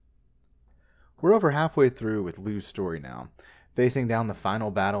We're over halfway through with Lu's story now, facing down the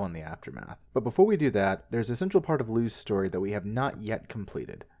final battle and the aftermath. But before we do that, there's a central part of Lu's story that we have not yet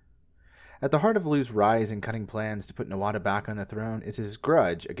completed. At the heart of Lu's rise and cunning plans to put Nawada back on the throne is his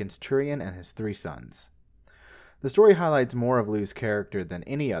grudge against Turian and his three sons. The story highlights more of Lu's character than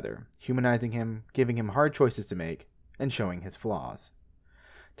any other, humanizing him, giving him hard choices to make, and showing his flaws.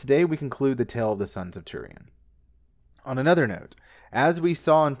 Today we conclude the tale of the sons of Turian. On another note, as we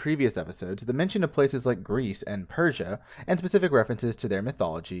saw in previous episodes, the mention of places like Greece and Persia, and specific references to their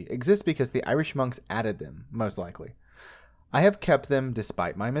mythology, exist because the Irish monks added them, most likely. I have kept them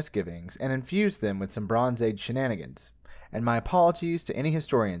despite my misgivings, and infused them with some Bronze Age shenanigans, and my apologies to any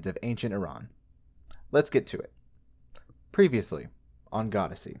historians of ancient Iran. Let's get to it. Previously, on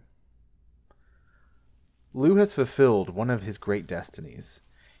Goddessy. Lu has fulfilled one of his great destinies.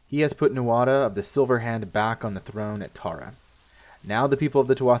 He has put Nawada of the Silver Hand back on the throne at Tara. Now the people of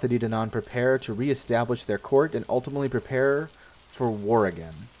the Tuatha De Danann prepare to re-establish their court and ultimately prepare for war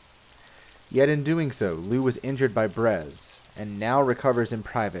again. Yet in doing so, Lu was injured by Brez, and now recovers in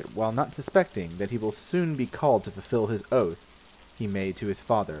private while not suspecting that he will soon be called to fulfill his oath he made to his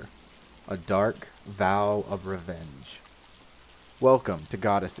father, a dark vow of revenge. Welcome to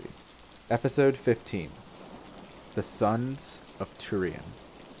Goddessy, Episode 15, The Sons of Turian.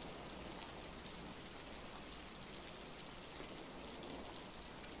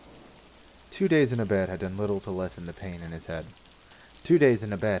 "2 days in a bed had done little to lessen the pain in his head. 2 days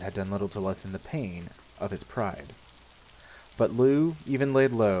in a bed had done little to lessen the pain of his pride. But Lu, even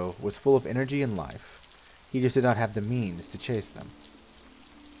laid low, was full of energy and life. He just did not have the means to chase them.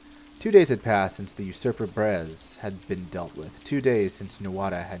 2 days had passed since the usurper Brez had been dealt with. 2 days since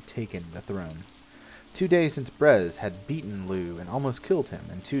Nawada had taken the throne. 2 days since Brez had beaten Lu and almost killed him,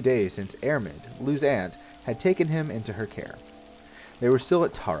 and 2 days since Ermid, Lu's aunt, had taken him into her care. They were still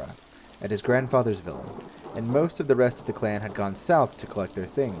at Tara, at his grandfather's villa, and most of the rest of the clan had gone south to collect their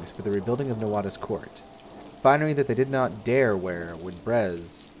things for the rebuilding of Nawada's court, finery that they did not dare wear with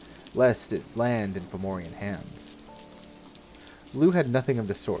Brez, lest it land in Fomorian hands. Lu had nothing of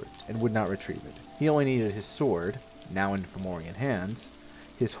the sort, and would not retrieve it. He only needed his sword, now in Fomorian hands,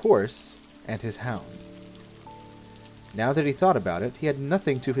 his horse, and his hound. Now that he thought about it, he had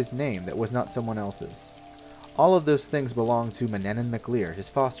nothing to his name that was not someone else's. All of those things belonged to Manannan MacLear, his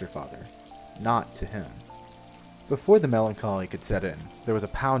foster father, not to him. Before the melancholy could set in, there was a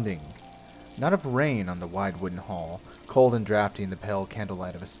pounding, not of rain on the wide wooden hall, cold and drafty in the pale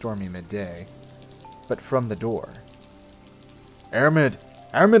candlelight of a stormy midday, but from the door. "Ermid!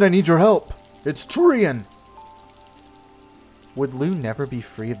 Ermid, I need your help! It's Turian!" Would Lu never be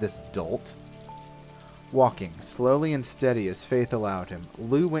free of this dolt? Walking, slowly and steady as faith allowed him,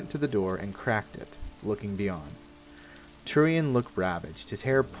 Lu went to the door and cracked it, looking beyond. Turian looked ravaged, his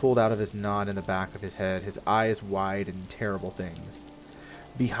hair pulled out of his knot in the back of his head, his eyes wide in terrible things.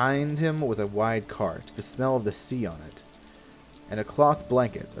 Behind him was a wide cart, the smell of the sea on it, and a cloth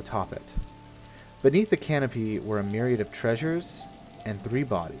blanket atop it. Beneath the canopy were a myriad of treasures and 3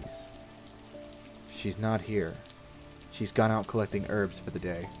 bodies. "She's not here. She's gone out collecting herbs for the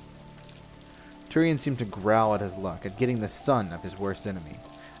day." Turian seemed to growl at his luck, at getting the son of his worst enemy.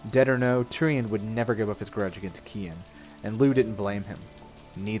 Dead or no, Turian would never give up his grudge against Kian, and Lu didn't blame him.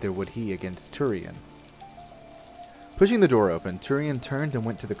 Neither would he against Turian. Pushing the door open, Turian turned and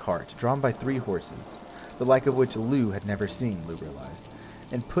went to the cart, drawn by 3 horses, the like of which Lu had never seen, Lu realized,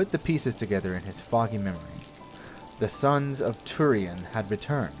 and put the pieces together in his foggy memory. The sons of Turian had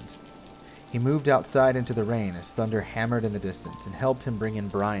returned. He moved outside into the rain as thunder hammered in the distance, and helped him bring in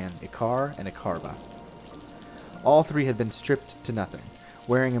Brian, Ikar, and Ikarba. All 3 had been stripped to nothing,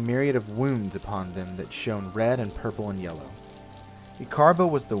 wearing a myriad of wounds upon them that shone red and purple and yellow. Ikarba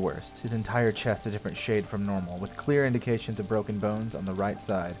was the worst, his entire chest a different shade from normal, with clear indications of broken bones on the right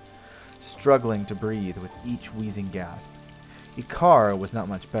side, struggling to breathe with each wheezing gasp. Ikar was not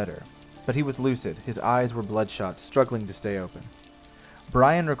much better, but he was lucid, his eyes were bloodshot, struggling to stay open.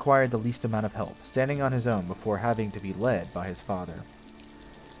 Brian required the least amount of help, standing on his own before having to be led by his father.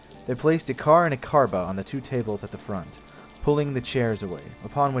 They placed Ikar and Ikarba on the 2 tables at the front, pulling the chairs away,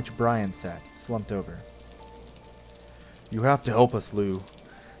 upon which Brian sat, slumped over. "You have to help us, Lu.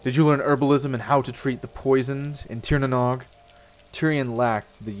 Did you learn herbalism and how to treat the poisoned in Tir na Nog?" Turian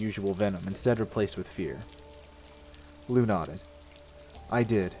lacked the usual venom, instead replaced with fear. Lu nodded. "I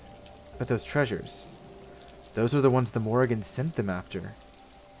did. But those treasures, those are the ones the Morrigans sent them after.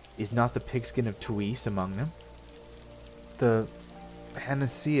 Is not the pigskin of Tuis among them?" "The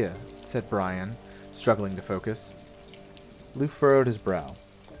panacea," said Brian, struggling to focus. Lu furrowed his brow.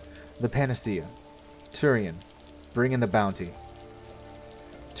 "The panacea. Turian, bring in the bounty."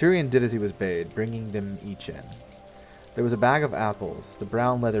 Tyrion did as he was bade, bringing them each in. There was a bag of apples, the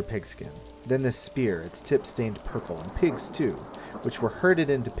brown leather pigskin, then this spear, its tip stained purple, and pigs too, which were herded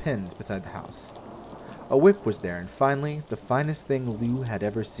into pens beside the house. A whip was there, and finally, the finest thing Lew had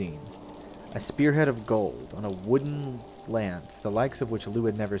ever seen. A spearhead of gold on a wooden lance, the likes of which Lew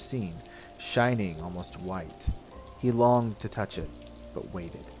had never seen, shining almost white. He longed to touch it, but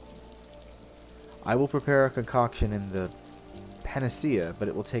waited. I will prepare a concoction in the panacea, but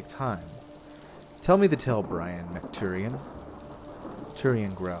it will take time. Tell me the tale, Brian McTurian.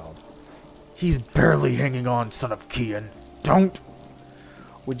 Tyrion growled. He's barely hanging on, son of Kian. Don't!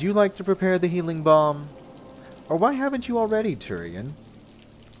 Would you like to prepare the healing balm? Or why haven't you already, Tyrion?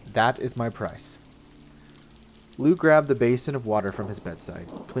 That is my price. Lew grabbed the basin of water from his bedside,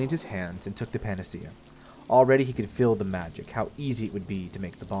 cleaned his hands, and took the panacea. Already he could feel the magic, how easy it would be to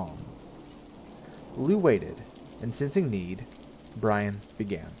make the balm. Lew waited, and sensing need, Brian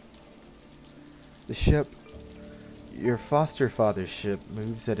began. The ship, your foster father's ship,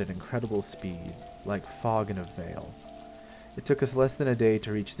 moves at an incredible speed, like fog in a veil. It took us less than a day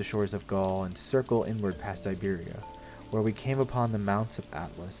to reach the shores of Gaul and circle inward past Iberia, where we came upon the mounts of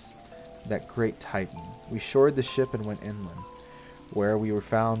Atlas, that great titan. We shored the ship and went inland, where we were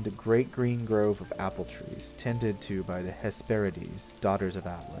found a great green grove of apple trees, tended to by the Hesperides, daughters of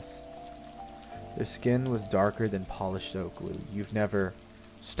Atlas. Their skin was darker than polished oak, Lew. You've never...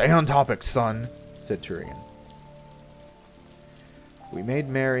 Stay on topic, son, said Tyrion. We made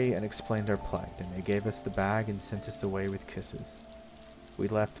merry and explained our plight, and they gave us the bag and sent us away with kisses. We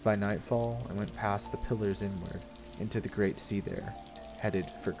left by nightfall and went past the pillars inward, into the great sea there, headed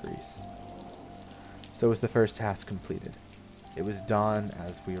for Greece. So was the first task completed. It was dawn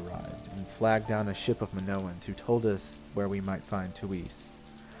as we arrived, and flagged down a ship of Minoans who told us where we might find Tuis.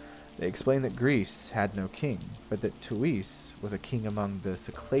 They explained that Greece had no king, but that Tuis was a king among the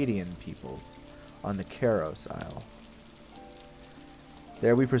Cycladian peoples on the Caros Isle.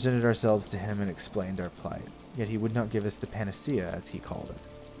 There we presented ourselves to him and explained our plight, yet he would not give us the panacea, as he called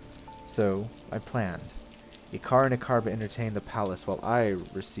it. So I planned. Ikar and Ikarba entertained the palace while I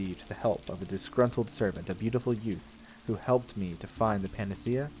received the help of a disgruntled servant, a beautiful youth, who helped me to find the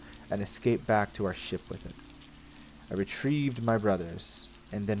panacea and escape back to our ship with it. I retrieved my brothers,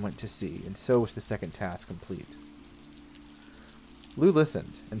 and then went to sea, and so was the second task complete. Lew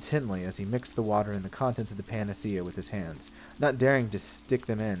listened intently as he mixed the water and the contents of the panacea with his hands, not daring to stick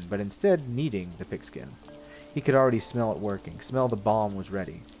them in, but instead kneading the pigskin. He could already smell it working, smell the balm was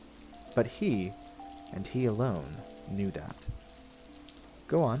ready. But he, and he alone, knew that.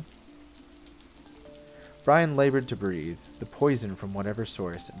 Go on. Brian labored to breathe, the poison from whatever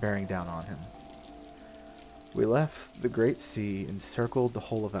source bearing down on him. We left the great sea and circled the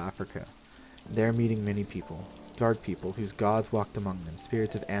whole of Africa, there meeting many people, dark people whose gods walked among them,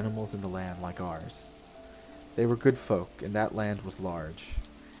 spirits of animals in the land like ours. They were good folk, and that land was large.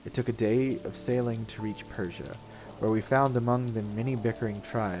 It took a day of sailing to reach Persia, where we found among them many bickering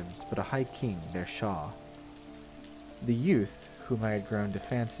tribes, but a high king, their Shah. The youth, whom I had grown to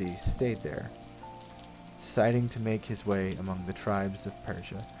fancy, stayed there, deciding to make his way among the tribes of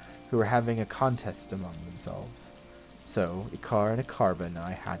Persia, who were having a contest among themselves. So, Ikar and Ikarba and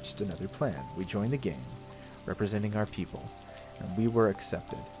I hatched another plan. We joined the game, representing our people, and we were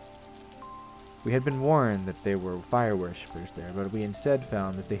accepted. We had been warned that there were fire worshippers there, but we instead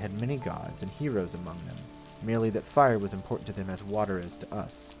found that they had many gods and heroes among them, merely that fire was important to them as water is to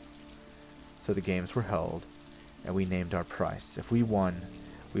us. So the games were held, and we named our price. If we won,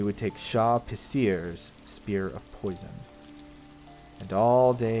 we would take Shah Pisir's spear of poison. And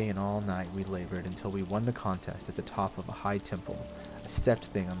all day and all night we labored until we won the contest at the top of a high temple, a stepped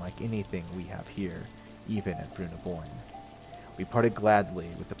thing unlike anything we have here, even at Brunaborn. We parted gladly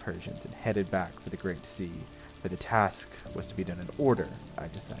with the Persians and headed back for the Great Sea, for the task was to be done in order, I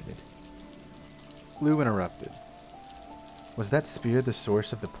decided. Lew interrupted. Was that spear the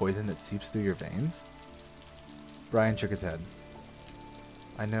source of the poison that seeps through your veins? Brian shook his head.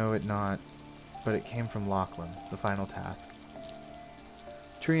 I know it not, but it came from Lachlan, the final task.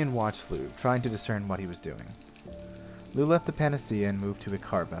 Tyrion watched Lew, trying to discern what he was doing. Lew left the panacea and moved to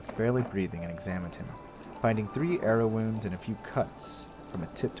Ikarba, barely breathing, and examined him, finding 3 arrow wounds and a few cuts from a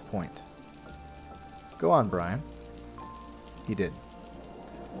tipped point. Go on, Brian. He did.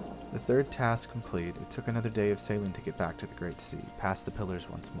 The third task complete, it took another day of sailing to get back to the Great Sea, past the pillars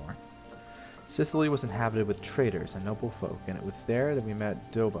once more. Sicily was inhabited with traders and noble folk, and it was there that we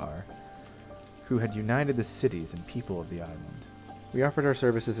met Dobar, who had united the cities and people of the island. We offered our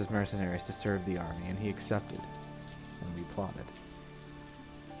services as mercenaries to serve the army, and he accepted, and we plotted.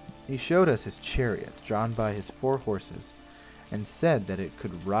 He showed us his chariot, drawn by his 4 horses, and said that it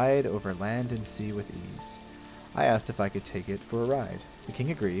could ride over land and sea with ease. I asked if I could take it for a ride. The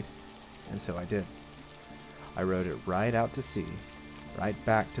king agreed, and so I did. I rode it right out to sea, right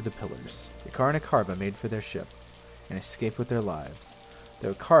back to the pillars. Icare and Icarba made for their ship, and escaped with their lives,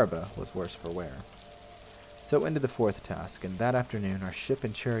 though Icarba was worse for wear. So ended the fourth task, and that afternoon, our ship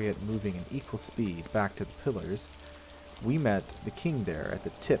and chariot moving in equal speed back to the pillars, we met the king there at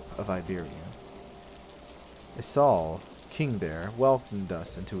the tip of Iberia. Isal, king there, welcomed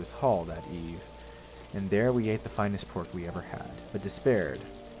us into his hall that eve, and there we ate the finest pork we ever had, but despaired,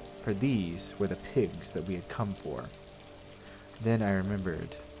 for these were the pigs that we had come for. Then I remembered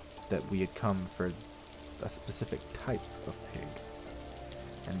that we had come for a specific type of pig.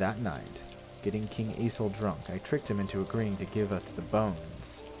 And that night, getting King Aesel drunk, I tricked him into agreeing to give us the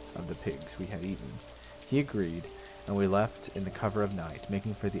bones of the pigs we had eaten. He agreed, and we left in the cover of night,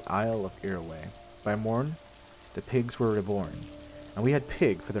 making for the Isle of Iroquois. By morn, the pigs were reborn, and we had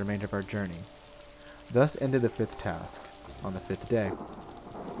pig for the remainder of our journey. Thus ended the fifth task, on the fifth day.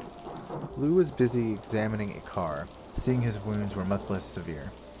 Lugh was busy examining Icare, seeing his wounds were much less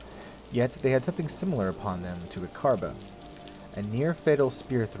severe. Yet they had something similar upon them to Icarba, a near-fatal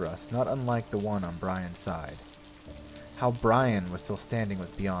spear thrust not unlike the one on Brian's side. How Brian was still standing was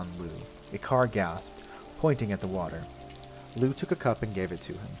beyond Lugh. Icare gasped, pointing at the water. Lugh took a cup and gave it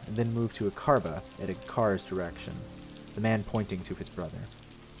to him, and then moved to Icarba at Icare's direction, the man pointing to his brother.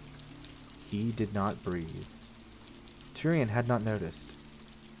 He did not breathe. Tyrion had not noticed.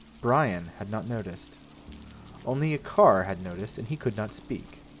 Brian had not noticed. Only Icare had noticed, and he could not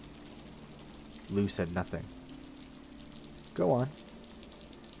speak. Lugh said nothing. Go on.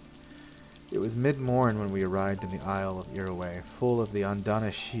 It was mid-morn when we arrived in the Isle of Iroquois, full of the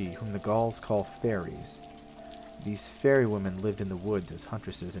Andana Sidhe, whom the Gauls call fairies. These fairy women lived in the woods as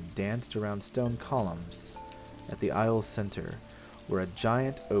huntresses and danced around stone columns at the isle's center, where a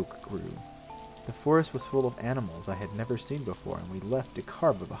giant oak grew. The forest was full of animals I had never seen before, and we left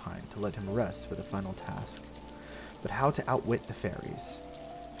Icarba behind to let him rest for the final task. But how to outwit the fairies?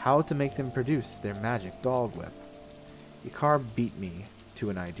 How to make them produce their magic dog whip? Icare beat me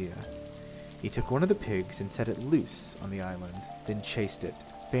to an idea. He took one of the pigs and set it loose on the island, then chased it,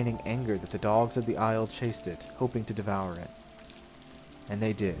 feigning anger that the dogs of the isle chased it, hoping to devour it. And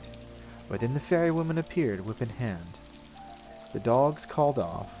they did. But then the fairy woman appeared, whip in hand. The dogs called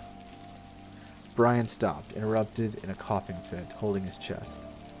off. Brian stopped, interrupted in a coughing fit, holding his chest.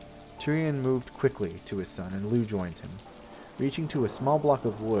 Tyrion moved quickly to his son, and Lugh joined him. Reaching to a small block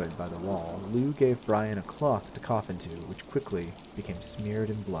of wood by the wall, Lugh gave Brian a cloth to cough into, which quickly became smeared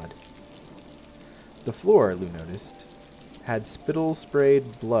in blood. The floor, Lugh noticed, had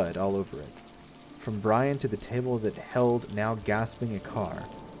spittle-sprayed blood all over it. From Brian to the table that held now gasping Icare,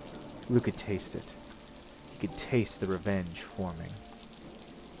 Lugh could taste it. He could taste the revenge forming.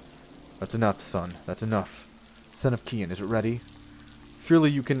 That's enough, son. That's enough. Son of Kian, is it ready? Surely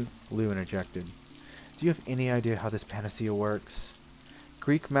you can... Lugh interjected. Do you have any idea how this panacea works?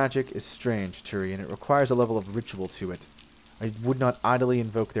 Greek magic is strange, Tyrion. It requires a level of ritual to it. I would not idly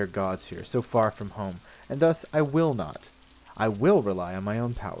invoke their gods here, so far from home, and thus I will not. I will rely on my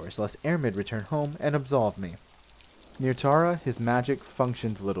own powers, lest Eärmod return home and absolve me. Near Tara, his magic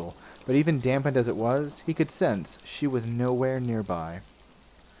functioned little, but even dampened as it was, he could sense she was nowhere nearby.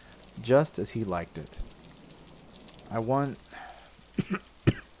 Just as he liked it. I want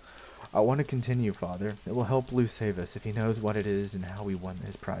to continue, Father. It will help Lugh save us if he knows what it is and how we won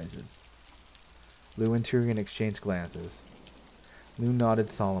his prizes. Lugh and Tyrion exchanged glances. Lugh nodded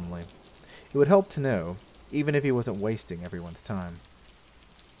solemnly. It would help to know, even if he wasn't wasting everyone's time.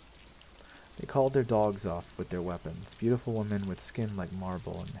 They called their dogs off with their weapons, beautiful women with skin like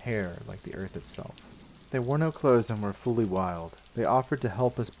marble and hair like the earth itself. They wore no clothes and were fully wild. They offered to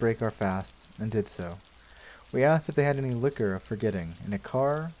help us break our fasts, and did so. We asked if they had any liquor of forgetting, and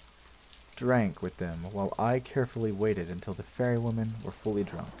Icare drank with them, while I carefully waited until the fairy women were fully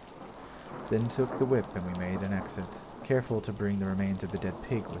drunk. Then took the whip and we made an exit, careful to bring the remains of the dead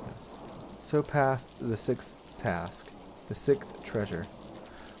pig with us. So passed the sixth task, the sixth treasure,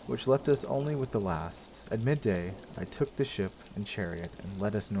 which left us only with the last. At midday, I took the ship and chariot and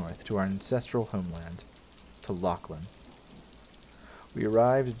led us north to our ancestral homeland, to Lochlin. We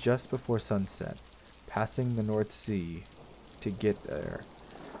arrived just before sunset, passing the North Sea to get there.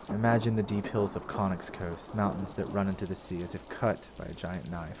 Imagine the deep hills of Connacht's coast, mountains that run into the sea as if cut by a giant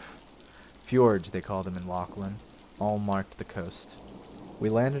knife. Fjords, they call them in Lochlin, all marked the coast. We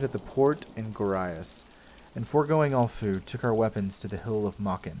landed at the port in Gorias, and foregoing all food, took our weapons to the hill of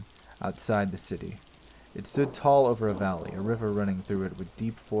Mockin, outside the city. It stood tall over a valley, a river running through it with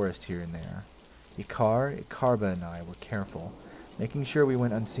deep forest here and there. Ikarba, and I were careful, making sure we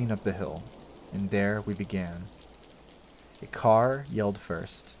went unseen up the hill, and there we began. Ikar yelled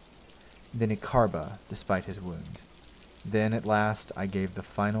first, then Ikarba, despite his wound. Then, at last, I gave the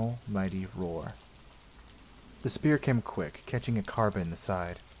final mighty roar. The spear came quick, catching Ikarba in the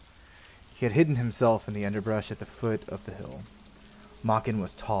side. He had hidden himself in the underbrush at the foot of the hill. Makin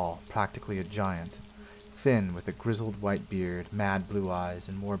was tall, practically a giant, thin, with a grizzled white beard, mad blue eyes,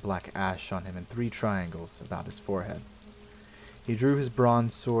 and more black ash on him in 3 triangles about his forehead. He drew his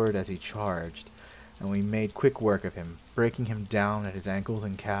bronze sword as he charged, and we made quick work of him, breaking him down at his ankles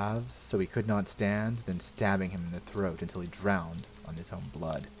and calves so he could not stand, then stabbing him in the throat until he drowned on his own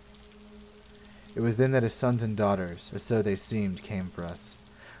blood. It was then that his sons and daughters, or so they seemed, came for us.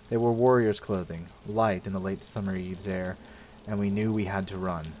 They wore warriors' clothing, light in the late summer eve's air, and we knew we had to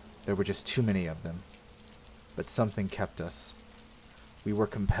run. There were just too many of them. But something kept us. We were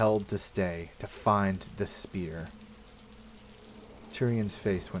compelled to stay, to find the spear. Turian's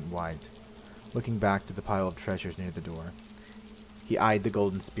face went white, looking back to the pile of treasures near the door. He eyed the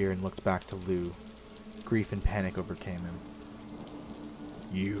golden spear and looked back to Lu. Grief and panic overcame him.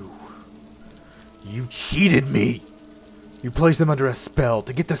 You cheated me! You placed them under a spell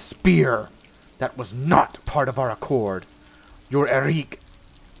to get the spear! That was not part of our accord! You're Eric!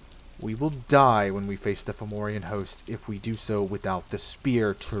 We will die when we face the Fomorian host if we do so without the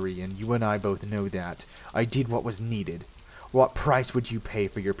spear, Turian. You and I both know that. I did what was needed. What price would you pay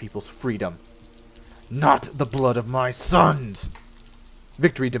for your people's freedom? Not the blood of my sons!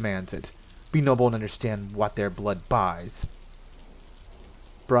 Victory demands it. Be noble and understand what their blood buys.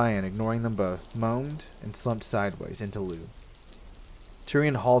 Brian, ignoring them both, moaned and slumped sideways into Lu.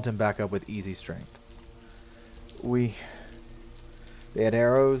 Turian hauled him back up with easy strength. They had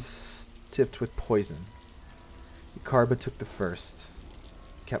arrows tipped with poison. Ikarba took the first.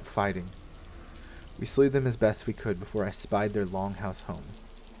 Kept fighting. We slew them as best we could before I spied their longhouse home.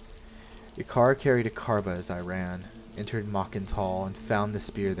 Ikar carried Ikarba as I ran, entered Makin's hall, and found the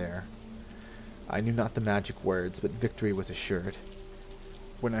spear there. I knew not the magic words, but victory was assured.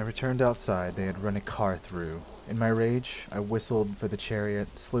 When I returned outside, they had run Ikar through. In my rage, I whistled for the chariot,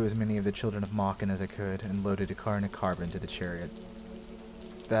 slew as many of the children of Makin as I could, and loaded Ikar and Ikarba into the chariot.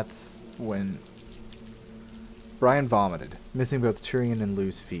 That's when Brian vomited, missing both Turian and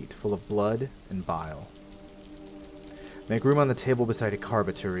Lu's feet, full of blood and bile. Make room on the table beside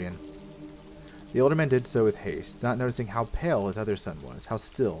Ikarba, Turian. The older man did so with haste, not noticing how pale his other son was, how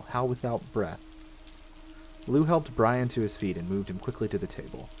still, how without breath. Lu helped Brian to his feet and moved him quickly to the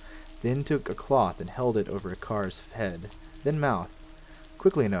table, then took a cloth and held it over Ikar's head, then mouth,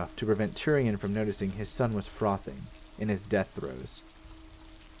 quickly enough to prevent Turian from noticing his son was frothing in his death throes.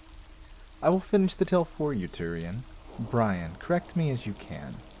 I will finish the tale for you, Turian. Brian, correct me as you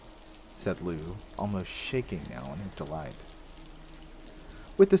can, said Lu, almost shaking now in his delight.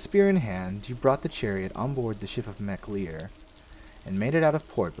 With the spear in hand, you brought the chariot on board the ship of Meklir, and made it out of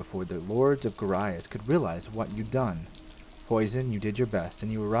port before the lords of Gorias could realize what you'd done. Poison, you did your best,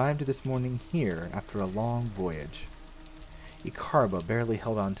 and you arrived this morning here after a long voyage. Ikarba barely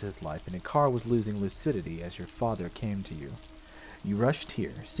held on to his life, and Ikar was losing lucidity as your father came to you. You rushed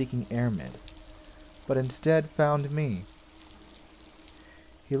here, seeking Ermid, but instead found me.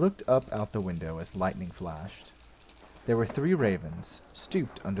 He looked up out the window as lightning flashed. There were 3 ravens,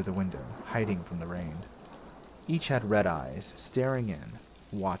 stooped under the window, hiding from the rain. Each had red eyes, staring in,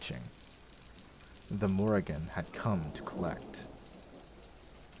 watching. The Morrigan had come to collect.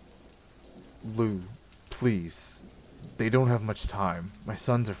 Lu, please. They don't have much time. My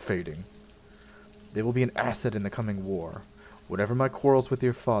sons are fading. They will be an asset in the coming war. Whatever my quarrels with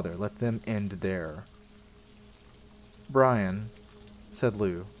your father, let them end there. Brian, said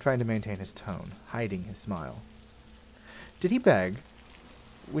Lu, trying to maintain his tone, hiding his smile. Did he beg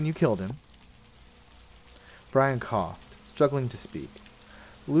when you killed him? Brian coughed, struggling to speak.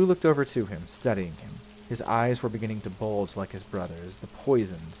 Lu looked over to him, studying him. His eyes were beginning to bulge like his brother's, the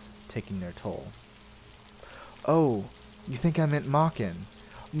poisons taking their toll. Oh, you think I meant Makin.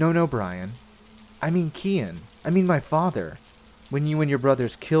 No, Brian. I mean Kian. I mean my father. When you and your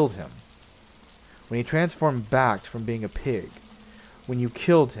brothers killed him. When he transformed back from being a pig. When you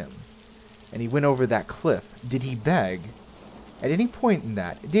killed him. And he went over that cliff. Did he beg? At any point in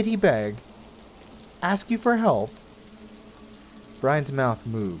that, did he beg? Ask you for help? Brian's mouth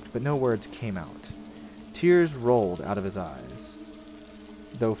moved, but no words came out. Tears rolled out of his eyes.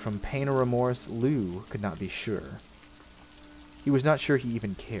 Though from pain or remorse, Lu could not be sure. He was not sure he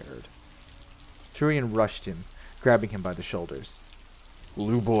even cared. Turian rushed him, grabbing him by the shoulders.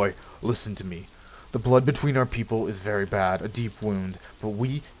 Lu boy, listen to me. The blood between our people is very bad, a deep wound, but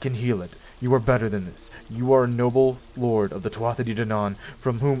we can heal it. You are better than this. You are a noble lord of the Tuatha De Danann,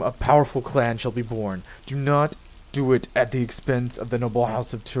 from whom a powerful clan shall be born. Do not do it at the expense of the noble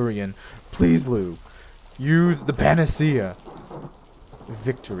house of Turian. Please, Lu, use the panacea.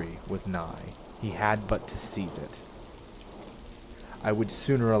 Victory was nigh. He had but to seize it. I would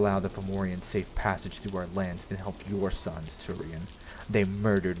sooner allow the Fomorians safe passage through our lands than help your sons, Turian. They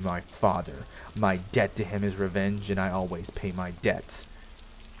murdered my father. My debt to him is revenge, and I always pay my debts.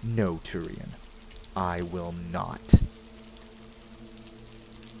 No, Turian, I will not.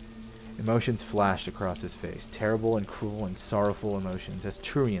 Emotions flashed across his face, terrible and cruel and sorrowful emotions, as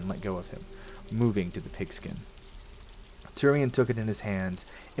Turian let go of him, moving to the pigskin. Turian took it in his hands,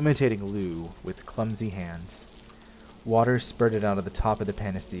 imitating Lu with clumsy hands. Water spurted out of the top of the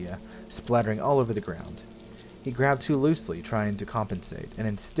panacea, splattering all over the ground. He grabbed too loosely, trying to compensate, and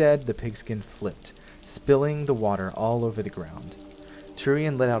instead the pigskin flipped, spilling the water all over the ground.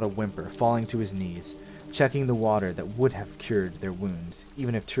 Turian let out a whimper, falling to his knees, checking the water that would have cured their wounds,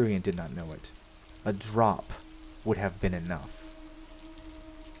 even if Turian did not know it. A drop would have been enough.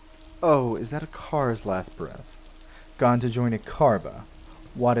 Oh, is that a Car's last breath? Gone to join a Karba?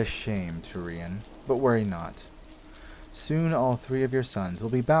 What a shame, Turian, but worry not. Soon all 3 of your sons will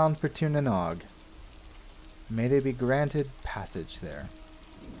be bound for Tir na Nog. May they be granted passage there.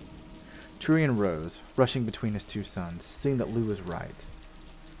 Turian rose, rushing between his 2 sons, seeing that Lu was right.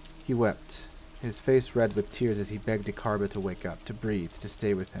 He wept, his face red with tears as he begged Ikarba to wake up, to breathe, to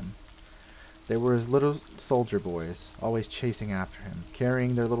stay with him. They were his little soldier boys, always chasing after him,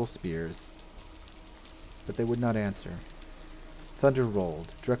 carrying their little spears. But they would not answer. Thunder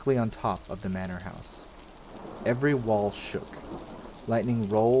rolled, directly on top of the manor house. Every wall shook. Lightning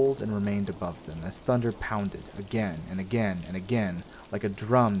rolled and remained above them, as thunder pounded, again and again and again, like a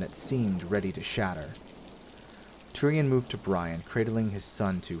drum that seemed ready to shatter. Turian moved to Brian, cradling his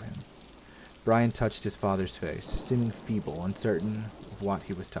son to him. Brian touched his father's face, seeming feeble, uncertain of what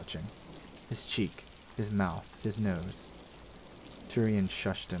he was touching. His cheek, his mouth, his nose. Turian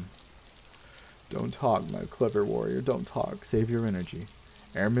shushed him. Don't talk, my clever warrior, don't talk. Save your energy.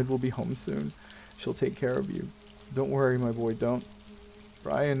 Airmid will be home soon. She'll take care of you. Don't worry, my boy, don't.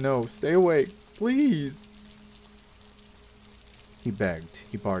 Brian, no, stay awake, please. He begged,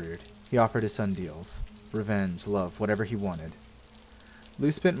 he bartered, he offered his son deals. Revenge, love, whatever he wanted.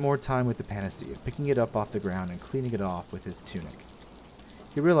 Lu spent more time with the panacea, picking it up off the ground and cleaning it off with his tunic.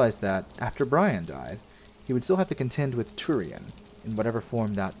 He realized that, after Brian died, he would still have to contend with Turian, in whatever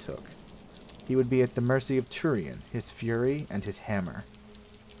form that took. He would be at the mercy of Turian, his fury, and his hammer.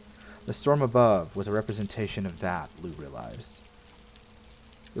 The storm above was a representation of that, Lu realized.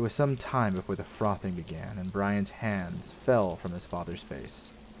 It was some time before the frothing began, and Brian's hands fell from his father's face.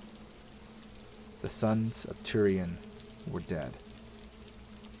 The sons of Turian were dead.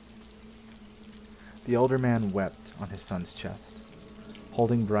 The older man wept on his son's chest,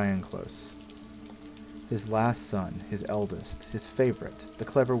 holding Brian close. His last son, his eldest, his favorite, the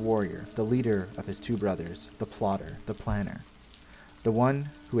clever warrior, the leader of his 2 brothers, the plotter, the planner. The one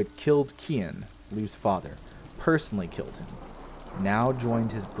who had killed Kian, Lu's father, personally killed him, now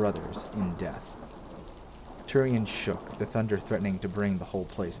joined his brothers in death. Turian shook, the thunder threatening to bring the whole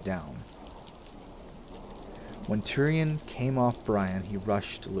place down. When Turian came off Brian, he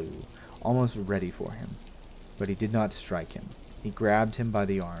rushed Lu, almost ready for him. But he did not strike him. He grabbed him by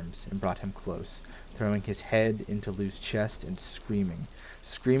the arms and brought him close, throwing his head into Lu's chest and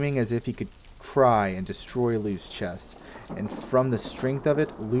screaming as if he could cry and destroy Lu's chest, and from the strength of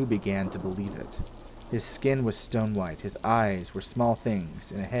it, Lu began to believe it. His skin was stone white, his eyes were small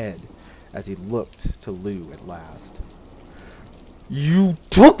things in a head, as he looked to Lu at last. "You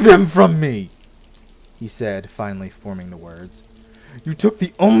took them from me!" he said, finally forming the words. "You took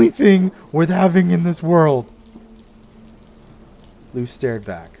the only thing worth having in this world!" Lu stared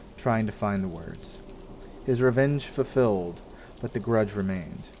back, trying to find the words. His revenge fulfilled, but the grudge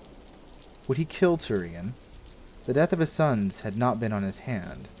remained. Would he kill Turian? The death of his sons had not been on his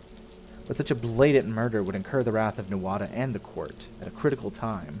hand, but such a blatant murder would incur the wrath of Nuada and the court at a critical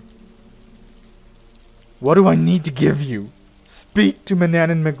time. "What do I need to give you? Speak to Manan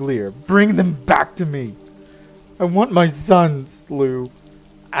and Maglir. Bring them back to me. I want my sons, Lu.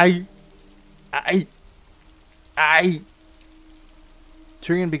 I...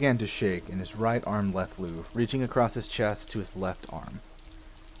 Turian began to shake, and his right arm left Lu, reaching across his chest to his left arm.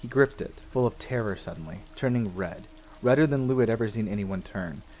 He gripped it, full of terror suddenly, turning red, redder than Lu had ever seen anyone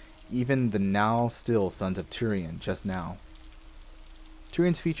turn, even the now still sons of Turian just now.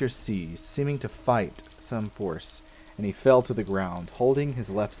 Turian's features seized, seeming to fight some force, and he fell to the ground, holding his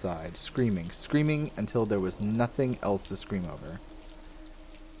left side, screaming until there was nothing else to scream over.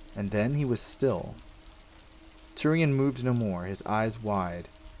 And then he was still. Turian moved no more, his eyes wide,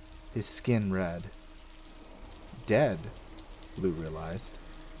 his skin red. Dead, Lou realized.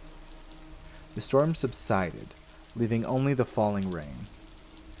 The storm subsided, leaving only the falling rain.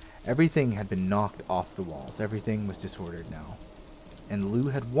 Everything had been knocked off the walls. Everything was disordered now. And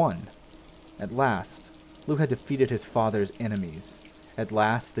Lou had won. At last, Lou had defeated his father's enemies. At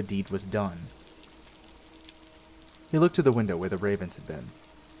last, the deed was done. He looked to the window where the ravens had been.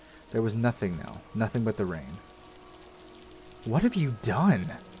 There was nothing now, nothing but the rain. What have you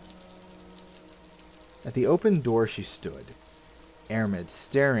done? At the open door she stood, Airmid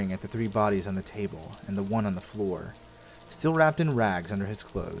staring at the 3 bodies on the table and the one on the floor. Still wrapped in rags under his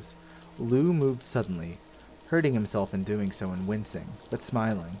clothes, Lou moved suddenly, hurting himself in doing so and wincing, but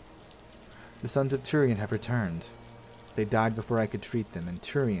smiling. The sons of Turian have returned. They died before I could treat them, and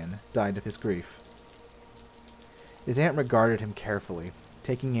Turian died of his grief. His aunt regarded him carefully,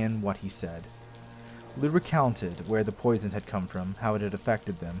 taking in what he said. Lou recounted where the poisons had come from, how it had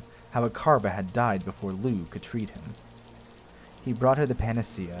affected them, how Akarba had died before Lou could treat him. He brought her the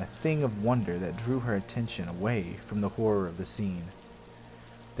panacea, a thing of wonder that drew her attention away from the horror of the scene.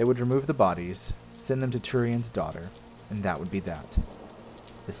 They would remove the bodies, send them to Turian's daughter, and that would be that.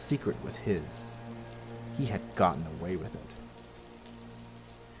 The secret was his. He had gotten away with it.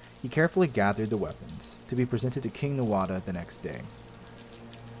 He carefully gathered the weapons, to be presented to King Nuada the next day.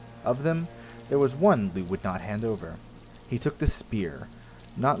 Of them, there was one Lou would not hand over. He took the spear,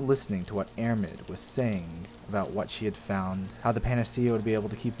 not listening to what Airmid was saying about what she had found, how the panacea would be able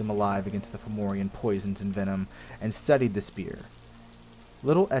to keep them alive against the Fomorian poisons and venom, and studied the spear.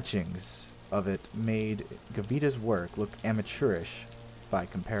 Little etchings of it made Gavita's work look amateurish by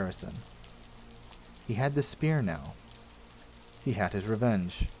comparison. He had the spear now. He had his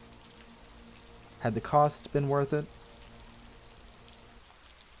revenge. Had the cost been worth it?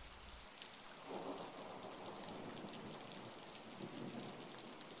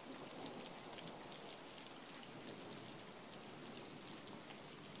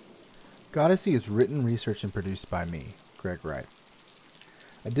 Goddessy is written, researched, and produced by me, Greg Wright.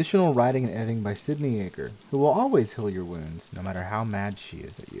 Additional writing and editing by Sydney Yeager, who will always heal your wounds, no matter how mad she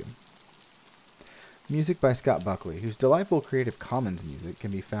is at you. Music by Scott Buckley, whose delightful Creative Commons music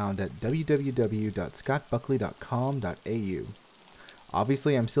can be found at www.scottbuckley.com.au.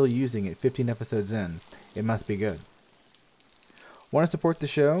 Obviously, I'm still using it 15 episodes in. It must be good. Want to support the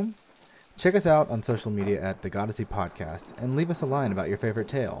show? Check us out on social media at The Goddessy Podcast and leave us a line about your favorite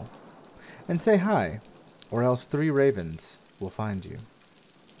tale. And say hi, or else 3 ravens will find you.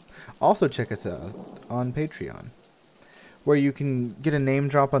 Also check us out on Patreon, where you can get a name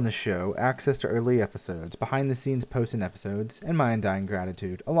drop on the show, access to early episodes, behind-the-scenes posts and episodes, and my undying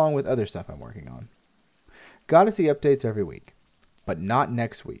gratitude, along with other stuff I'm working on. Goddessy updates every week, but not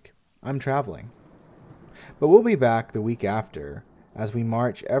next week. I'm traveling. But we'll be back the week after, as we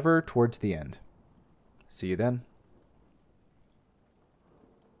march ever towards the end. See you then.